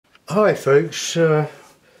Hi folks,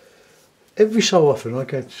 every so often I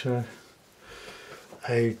get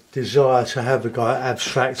a desire to have a go at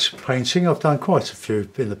abstract painting. I've done quite a few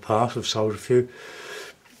in the past, I've sold a few.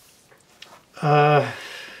 But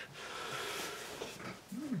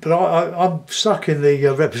I'm stuck in the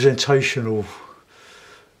representational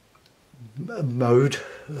mode,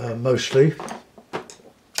 mostly.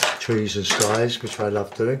 Trees and skies, which I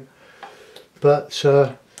love doing. But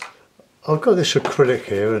I've got this acrylic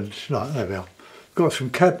here, and there we are. Got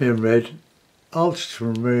some cadmium red,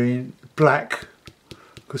 ultramarine black,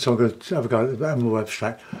 because I'm going to have a go at that more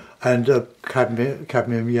abstract, and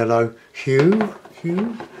cadmium yellow hue.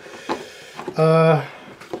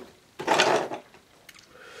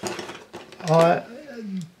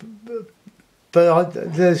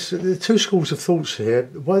 There's two schools of thoughts here.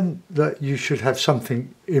 One, that you should have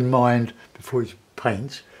something in mind before you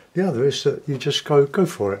paint. The other is that you just go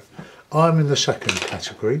for it. I'm in the second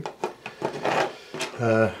category.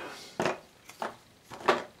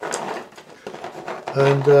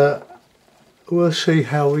 We'll see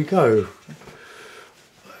how we go.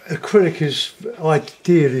 Acrylic is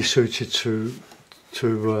ideally suited to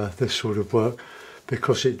this sort of work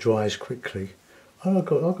because it dries quickly. And I've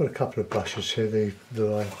got a couple of brushes here that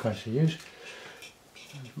I'm going to use.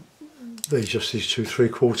 These just these 2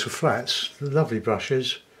 3/4 flats, lovely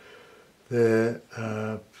brushes. They're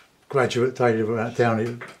Graduate Daily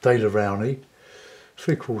Rowney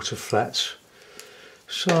 3/4 flats.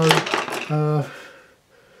 So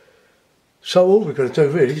all we've got to do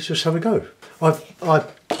really is just have a go.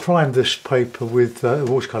 I've primed this paper with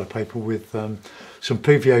watercolour paper with some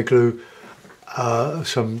PVA glue,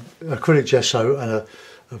 some acrylic gesso, and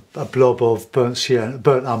a blob of burnt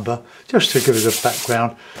umber, just to give it a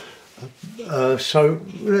background. So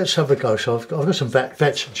let's have a go. So I've got some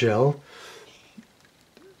vet gel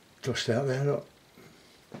just out there. Look.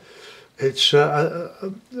 It's a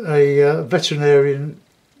veterinary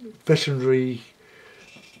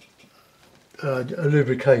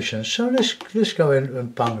lubrication. So let's go in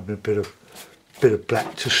and bung a bit of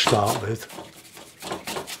black to start with.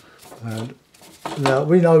 And now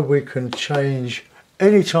we know we can change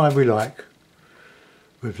any time we like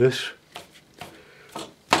with this.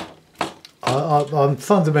 I'm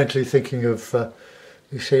fundamentally thinking of,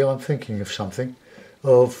 you see, I'm thinking of something,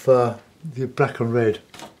 of the black and red.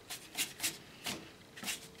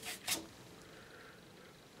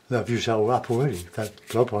 I've used that all up already, that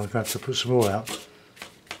blob. I'm going to have to put some more out.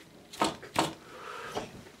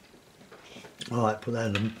 Alright, put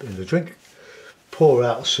that in the drink. Pour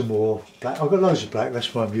out some more black. I've got loads of black,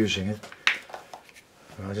 that's why I'm using it.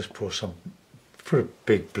 And I just put a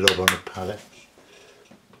big blob on the palette.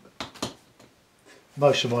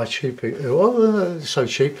 Most of my cheap, so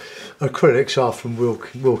cheap, acrylics are from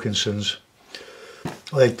Wilkinson's.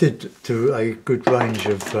 They did do a good range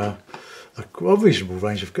of, a reasonable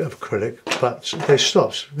range of acrylic, but they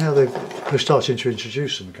stopped. Now they're starting to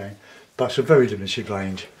introduce them again, but it's a very limited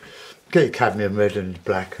range. Get your cadmium red and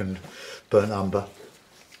black and burnt umber.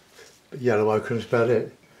 Yellow ochre is about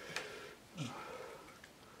it.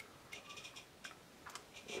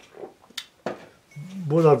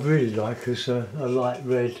 What I'd really like is a light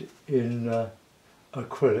red in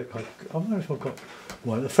acrylic. I wonder if I've got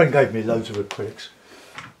one. A friend gave me loads of acrylics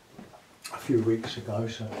a few weeks ago,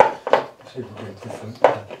 so let's see if I get a different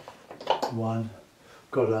one.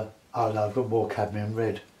 Oh no, I've got more cadmium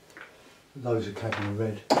red. Loads of cadmium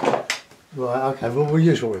red. Right, okay, well we'll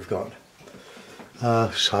use what we've got.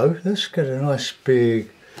 So let's get a nice big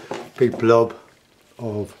blob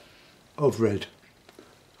of red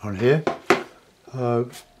on here.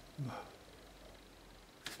 I'm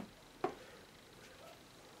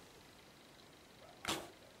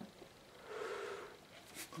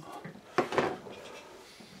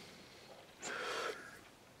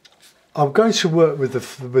going to work with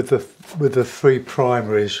the 3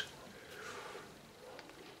 primaries.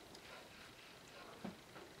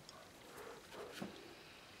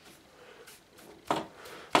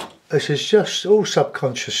 This is just all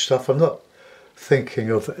subconscious stuff. I'm not thinking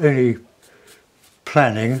of any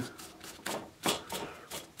planning.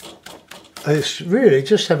 It's really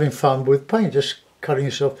just having fun with paint, just cutting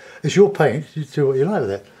yourself. It's your paint, you do what you like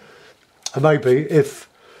with it. And maybe if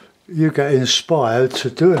you get inspired to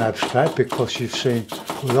do an abstract because you've seen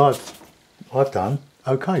what I've done,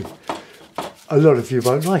 okay. A lot of you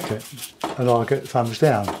won't like it, and I'll get thumbs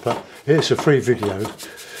down, but it's a free video,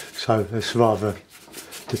 so it's rather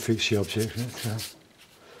defeats the object.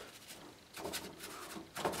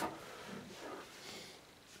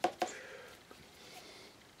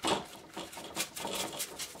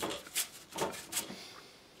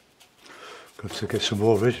 to get some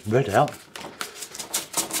more red out.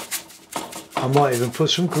 I might even put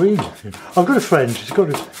some green in. I've got a friend who's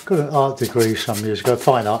got an art degree some years ago,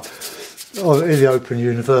 fine art, in the Open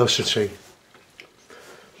University.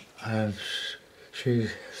 And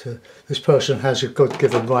this person has a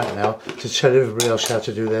God-given right now to tell everybody else how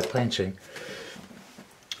to do their painting.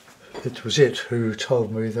 It was it who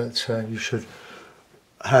told me that you should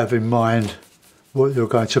have in mind what you're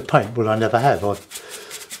going to paint. Well, I never have.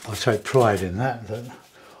 I take pride in that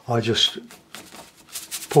I just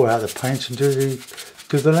pour out the paint and do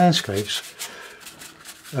the landscapes.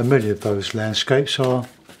 And many of those landscapes are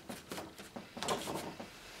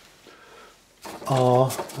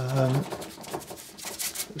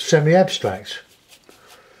semi-abstract.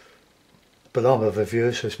 But I'm of a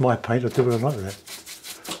view, so it's my paint, I'll do what I like with it.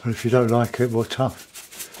 And if you don't like it, well, tough.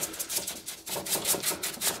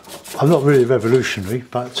 I'm not really revolutionary,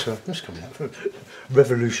 but that's coming out.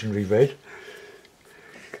 Revolutionary red.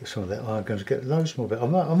 Get some of that. I'm going to get loads more of it.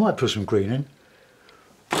 I might put some green in.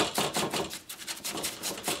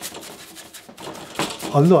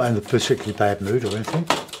 I'm not in a particularly bad mood or anything.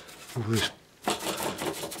 All this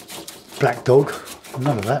black dog,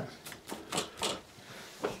 none of that.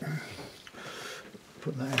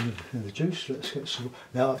 Put that in the juice. Let's get some.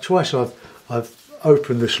 Now, twice I've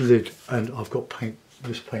opened this lid and I've got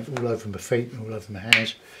this paint all over my feet and all over my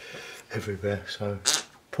hands, everywhere. So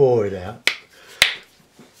pour it out.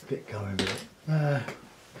 Get going with it.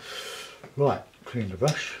 Right, clean the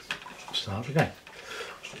brush. Start again.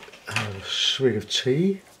 Have a swig of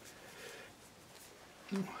tea.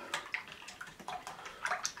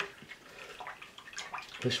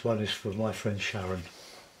 This one is for my friend Sharon,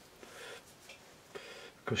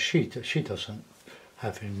 because she doesn't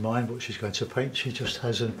have in mind what she's going to paint. She just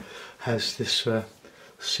has this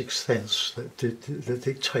sixth sense that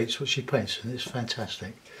dictates what she paints, and it's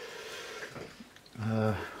fantastic.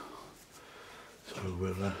 So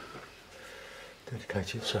we'll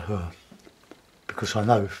dedicate it to her, because I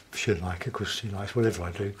know she'll like it, because she likes whatever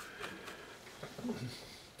I do.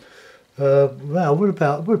 Well, what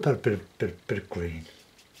about a bit of green,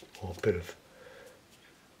 or a bit of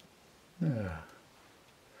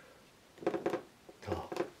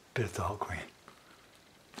dark green.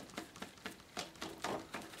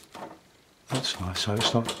 That's nice. So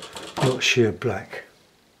it's not sheer black.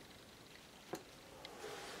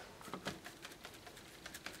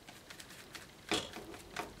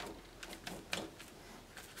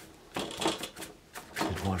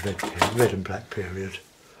 My red and black period.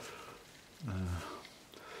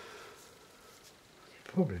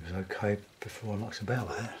 Probably was okay before I mucked about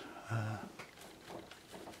with it.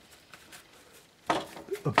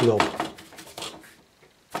 A blob.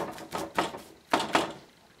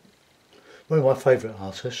 One of my favourite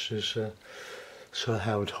artists is Sir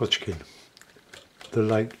Howard Hodgkin, the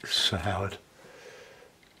late Sir Howard.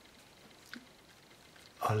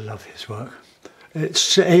 I love his work. He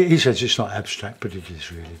says it's not abstract, but it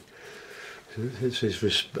is really. It's his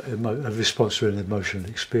a response to an emotional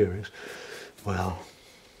experience. Well,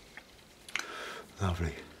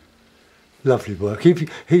 lovely work.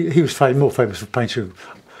 He was more famous for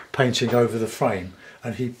painting over the frame,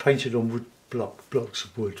 and he painted on blocks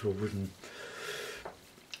of wood or wooden,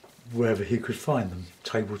 wherever he could find them,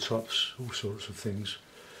 tabletops, all sorts of things,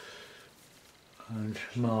 and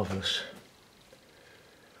marvellous.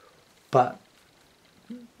 But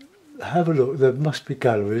have a look. There must be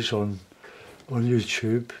galleries on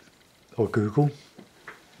YouTube or Google.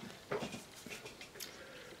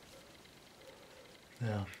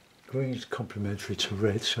 Now, green is complementary to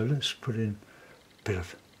red, so let's put in a bit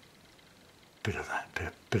of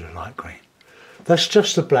that, bit of light green. That's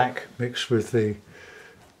just the black mixed with a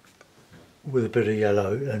bit of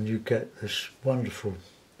yellow, and you get this wonderful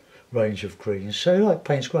range of greens. So like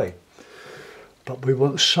Payne's grey, but we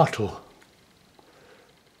want subtle.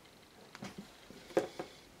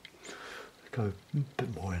 Go a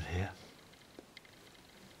bit more in here.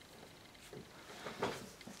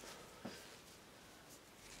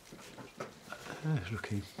 It's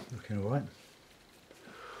looking all right.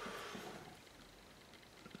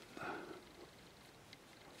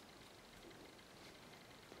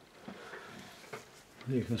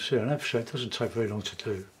 You can see on abstract it doesn't take very long to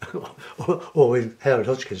do, or in Howard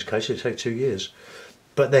Hodgkin's case it takes 2 years.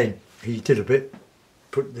 But then he did a bit,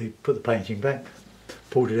 put the painting back,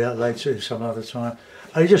 pulled it out later some other time,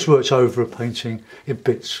 and he just worked over a painting in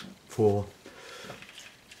bits for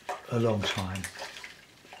a long time.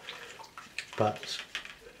 But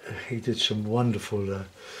he did some wonderful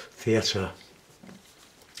theatre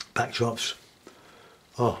backdrops.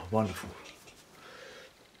 Oh, wonderful.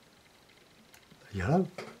 Yellow.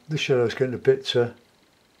 this yellow's getting a bit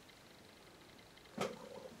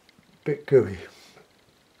gooey.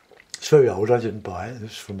 It's very old. I didn't buy it.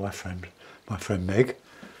 This is from my friend Meg.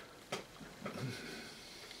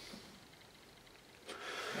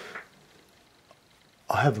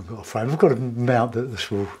 I haven't got a frame. I've got a mount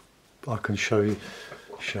that I can show you.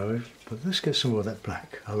 But let's get some more of that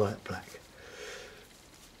black. I like black.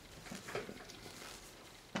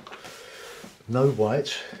 No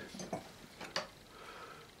white.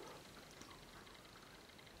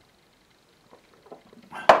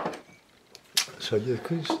 So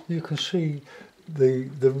you can see the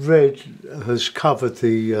red has covered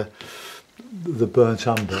the burnt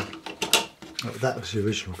umber. That was the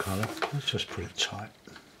original colour. Let's just put it tight.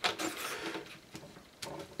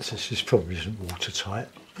 This probably isn't watertight,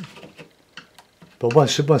 but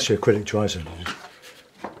once the acrylic dries on it,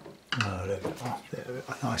 there we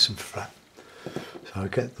go, nice and flat. So I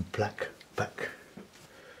get the black back.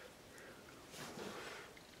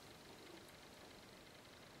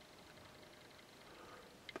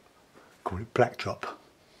 Call it black drop.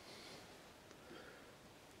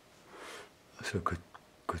 That's a good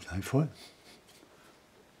name for it.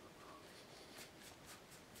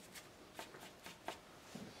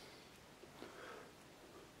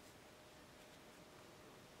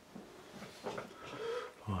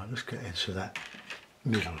 Right, let's get into that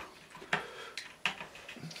middle.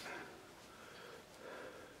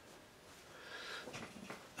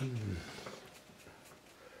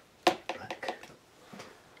 Black.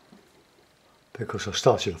 Because I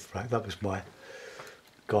started off black, that was my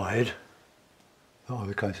guide. I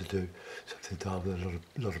was going to do something dark with a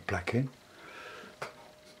lot of black in.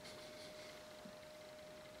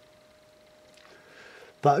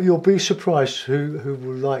 But you'll be surprised who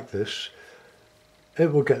will like this. It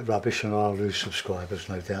will get rubbish and I'll lose subscribers,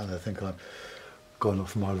 no doubt. And I think I've gone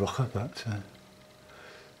off my rocker, but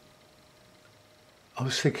I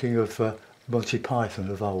was thinking of Monty Python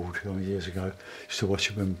of old, years ago. Used to watch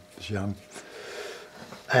it when I was young.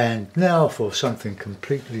 And now for something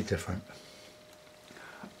completely different.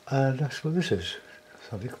 And that's what this is,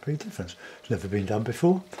 something completely different. It's never been done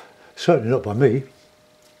before, certainly not by me.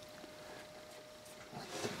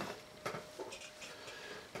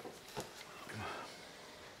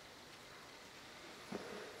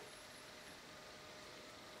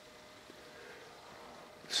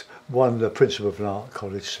 The principal of an art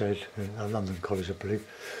college said, in a London college I believe,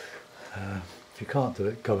 if you can't do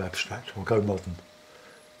it, go abstract or go modern.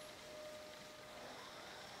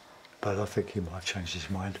 But I think he might have changed his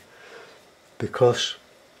mind because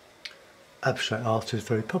abstract art is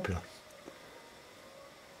very popular.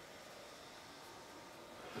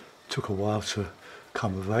 It took a while to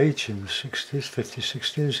come of age in the 60s, 50s,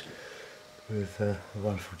 60s with the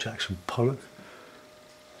wonderful Jackson Pollock.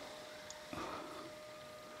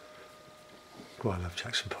 Well, I love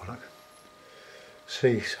Jackson Pollock.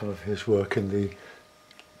 See some of his work in the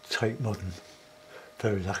Tate Modern.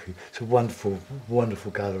 Very lucky. It's a wonderful, wonderful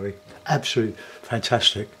gallery. Absolutely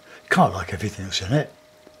fantastic. Can't like everything that's in it.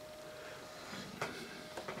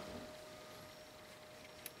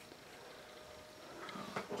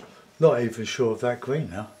 Not even sure of that green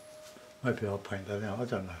now. Maybe I'll paint that out. I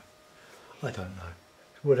don't know.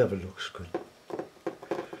 Whatever looks good.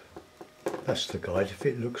 That's the guide. If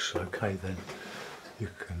it looks okay, then you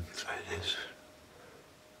can say it is.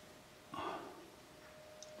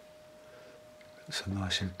 It's a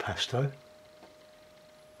nice impasto.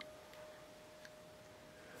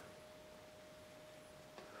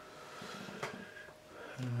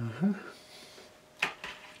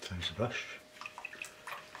 Change the brush.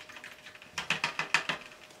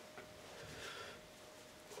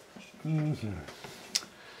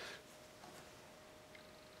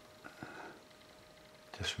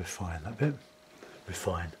 Just refine that bit.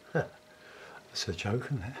 Refine. That's a joke,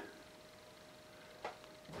 isn't it?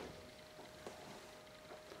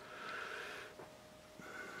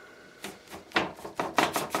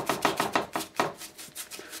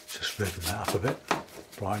 Just redden that up a bit.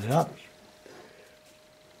 Brighten it up.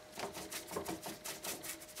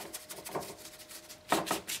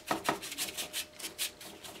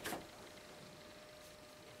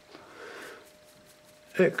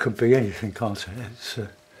 It could be anything, can't it? It's,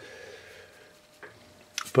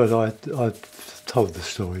 but I've told the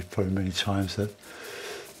story probably many times that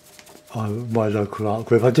my local art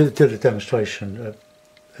group, I did a demonstration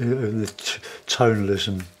in the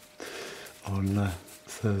tonalism on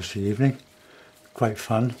Thursday evening. Great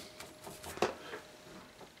fun.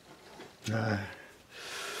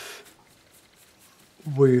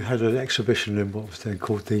 We had an exhibition in what was then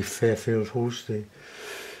called the Fairfield Halls, the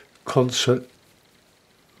concert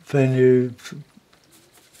venue,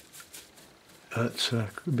 at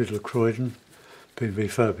middle of Croydon, been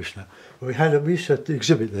refurbished now. We used to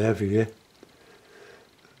exhibit there every year.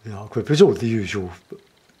 The art group. It's all the usual,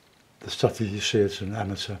 the stuff that you see at an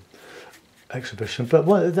amateur exhibition. But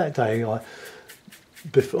that day, I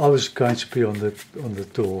was going to be on the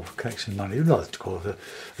door collecting money, not at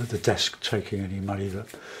the desk taking any money that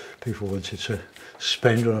people wanted to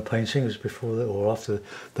spend on a painting. It was before that or after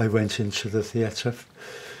they went into the theatre,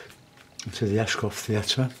 into the Ashcroft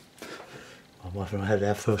Theatre. My wife and I had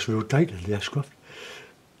our first real date at the Ashcroft.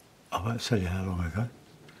 I won't tell you how long ago.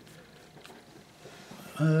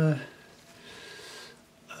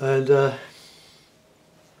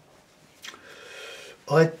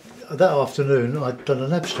 That afternoon I'd done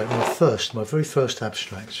an abstract, my very first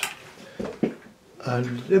abstract,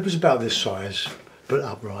 and it was about this size, but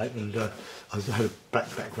upright, and I had a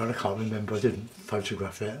black background. I can't remember. I didn't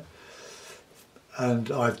photograph it,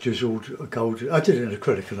 and I drizzled a gold. I did it in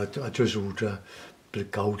acrylic, and I drizzled a bit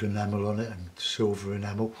of gold enamel on it and silver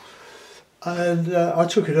enamel. And I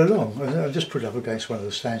took it along. I just put it up against one of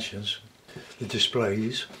the stanchions, the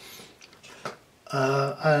displays,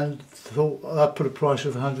 and thought I'd put a price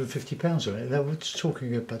of £150 on it. That was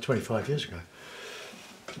talking about 25 years ago,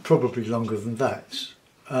 probably longer than that.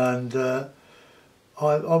 And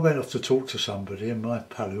I went off to talk to somebody, and my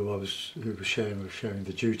pal who was sharing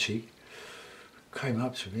the duty came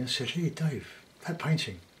up to me and said, "Hey Dave, that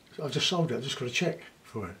painting, I just sold it. I just got a cheque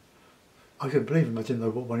for it." I couldn't believe him. I didn't know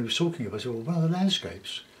what one he was talking about. I said, "Well, one of the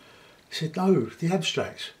landscapes." He said, "No, the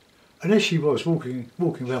abstract." And there she was, walking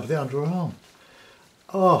around with it under her arm.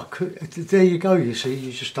 Oh, there you go, you see.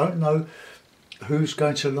 You just don't know who's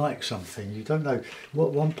going to like something. You don't know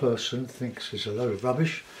what one person thinks is a load of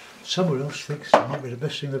rubbish. Someone else thinks it might be the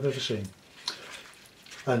best thing they've ever seen.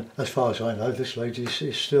 And as far as I know, this lady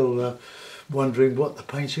is still wondering what the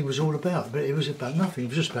painting was all about. But it was about nothing. It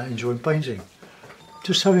was just about enjoying painting.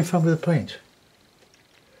 Just having fun with the paint.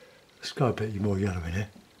 Let's go a bit more yellow in here.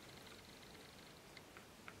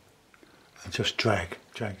 And just drag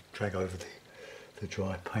over the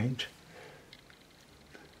dry paint.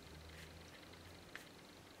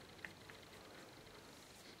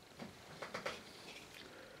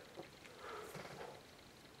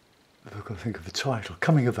 I've got to think of a title.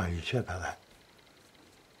 Coming of Age, how about that?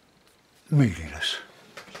 Meaningless.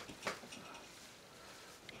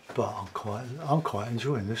 But I'm quite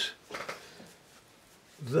enjoying this.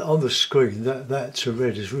 On the screen, that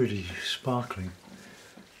red is really sparkling.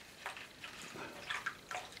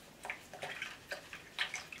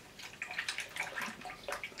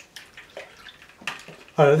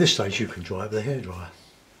 Oh, at this stage you can dry it with a hairdryer.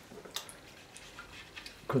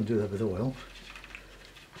 Couldn't do that with oil.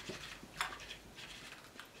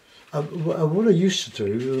 What I used to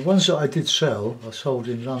do, the ones that I did sell, I sold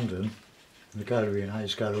in London, in the gallery in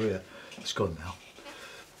Hayes Galleria. It's gone now.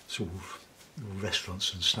 It's all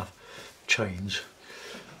restaurants and stuff, chains.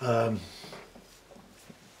 I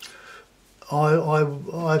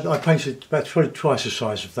painted about probably twice the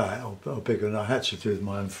size of that, or bigger, and I had to do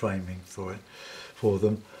my own framing for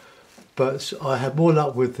them. But I had more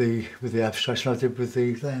luck with the abstracts than I did with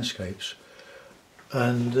the landscapes,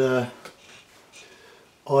 and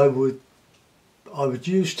I would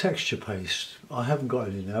use texture paste. I haven't got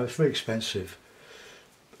any now. It's very expensive.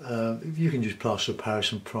 You can use plaster of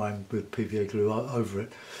Paris and prime with PVA glue over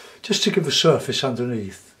it, just to give a surface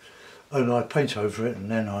underneath. And I'd paint over it,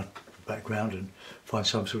 and then I'd background and find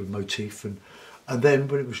some sort of motif, and then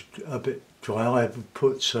when it was a bit dry,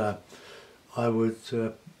 I would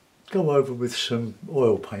go over with some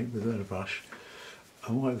oil paint with a brush,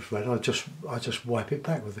 and when it was red, I just wipe it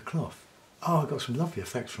back with a cloth. Oh, I got some lovely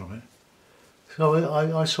effects from it. So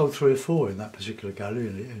I sold 3 or 4 in that particular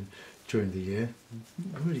gallery during the year.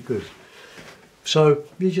 Really good. So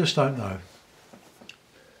you just don't know.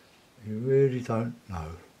 You really don't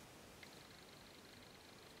know.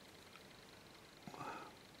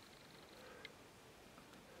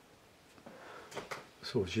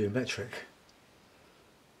 It's all geometric.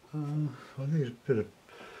 I need a bit of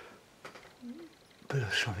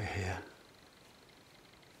something here.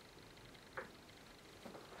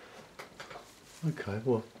 Okay,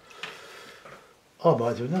 well, I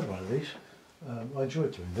might do another one of these. I enjoy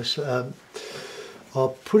doing this.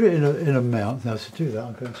 I'll put it in a mount. Now to do that,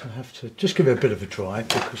 I'm going to have to just give it a bit of a dry,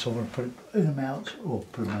 because I want to put it in a mount, or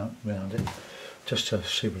put a mount around it, just to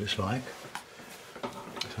see what it's like.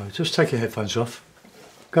 So just take your headphones off.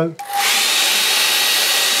 Go.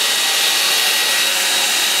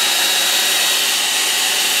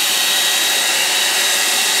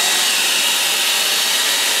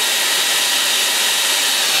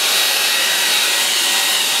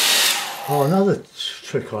 Oh, another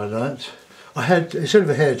trick I learnt, I had, instead of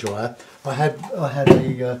a hairdryer, I had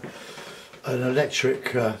a an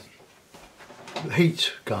electric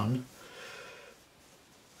heat gun.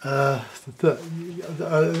 It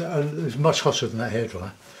was much hotter than that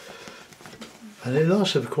hairdryer, and it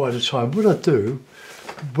lasted for quite a time. What I'd do,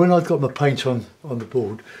 when I'd got my paint on the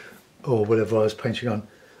board, or whatever I was painting on,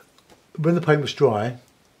 when the paint was dry,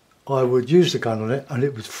 I would use the gun on it and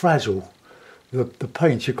it would frazzle the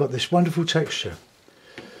paint. You've got this wonderful texture.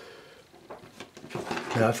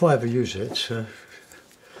 Now if I ever use it, so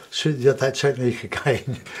that technique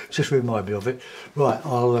again, just remind me of it. Right,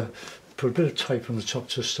 I'll put a bit of tape on the top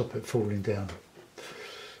to stop it falling down.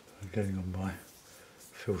 I'm getting on my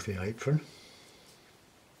filthy apron.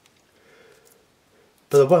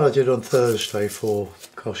 But the one I did on Thursday for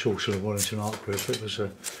Carl Shawson and Wellington Art Group, it was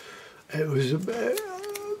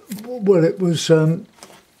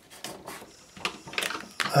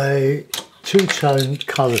a two-tone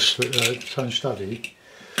colour tone study,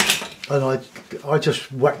 and I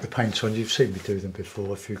just whacked the paint on. You've seen me do them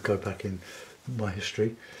before if you go back in my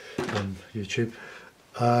history on YouTube,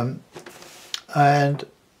 and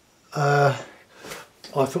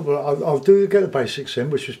I thought, well, I'll get the basics in,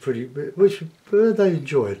 which they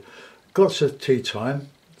enjoyed. Got to tea time,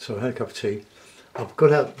 so I had a cup of tea. I've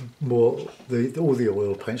got out all the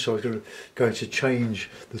oil paint, so I was going to change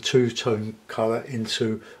the two-tone colour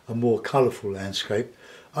into a more colourful landscape,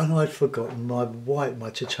 and I'd forgotten my white, my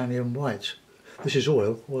titanium white. This is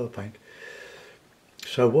oil paint.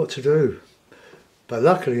 So what to do? But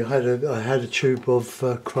luckily, I had a tube of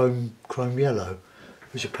chrome yellow,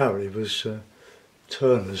 which apparently was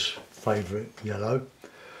Turner's favourite yellow,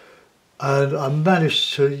 and I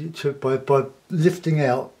managed to by lifting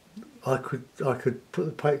out, I could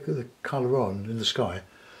put the colour on in the sky,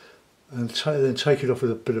 and then take it off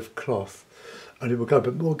with a bit of cloth, and it would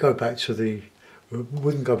go back to the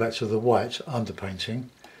white underpainting,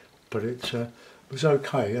 but it was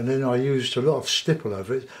okay. And then I used a lot of stipple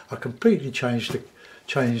over it. I completely changed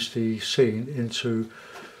the scene into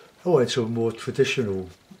a more traditional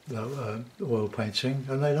oil painting,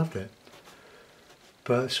 and they loved it.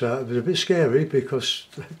 But it was a bit scary because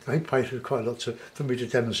they painted quite a lot for me to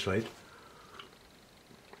demonstrate.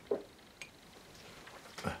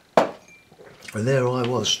 And there I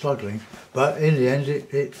was struggling, but in the end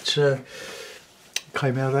it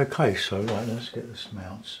came out okay. So right, let's get this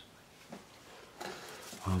mounts.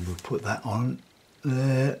 I will put that on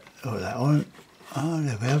there, or that on. Oh,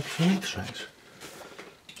 there we have some extracts.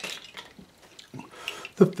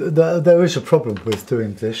 There is a problem with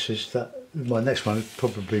doing this, is that my next one would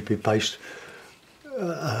probably be based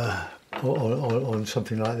on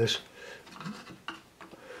something like this,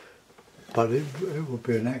 but it would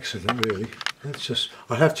be an accident really. It's just,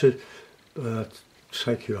 I have to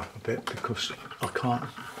take you up a bit because I can't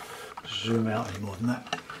zoom out any more than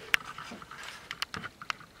that.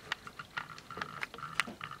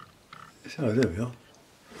 So there we are,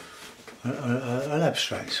 an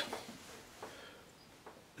abstract.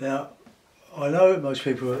 Now, I know most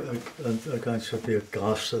people are going to be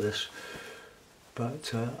aghast at this,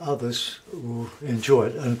 but others will enjoy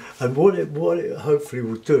it. And what it hopefully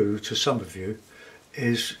will do to some of you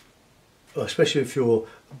is, especially if you're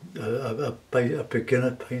a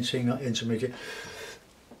beginner painting, intermediate,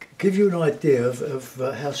 give you an idea of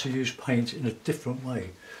how to use paint in a different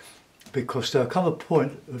way. Because there'll come a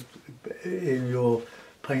point in your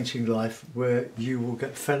painting life where you will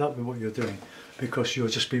get fed up with what you're doing, because you'll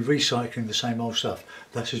just be recycling the same old stuff.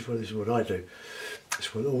 This is what I do.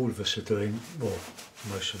 It's what all of us are doing, or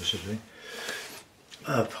most of us are doing.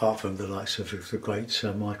 Apart from the likes of the great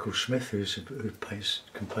Michael Smith, who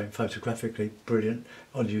can paint photographically brilliant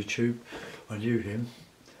on YouTube. I knew him.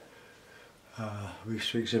 We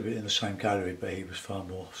used to exhibit in the same gallery, but he was far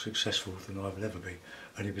more successful than I will ever be,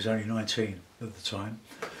 and he was only 19 at the time.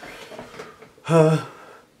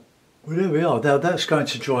 Well, there we are. Now that's going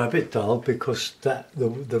to dry a bit dull because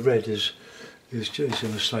the red is in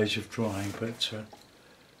a stage of drying,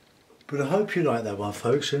 but I hope you like that one,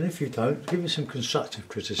 folks, and if you don't, give me some constructive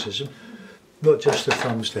criticism, not just a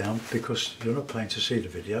thumbs down, because you're not paying to see the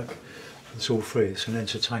video. It's all free, it's an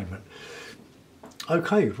entertainment.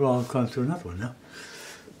 Okay, well, I'm going to do another one now.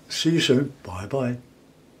 See you soon. Bye bye.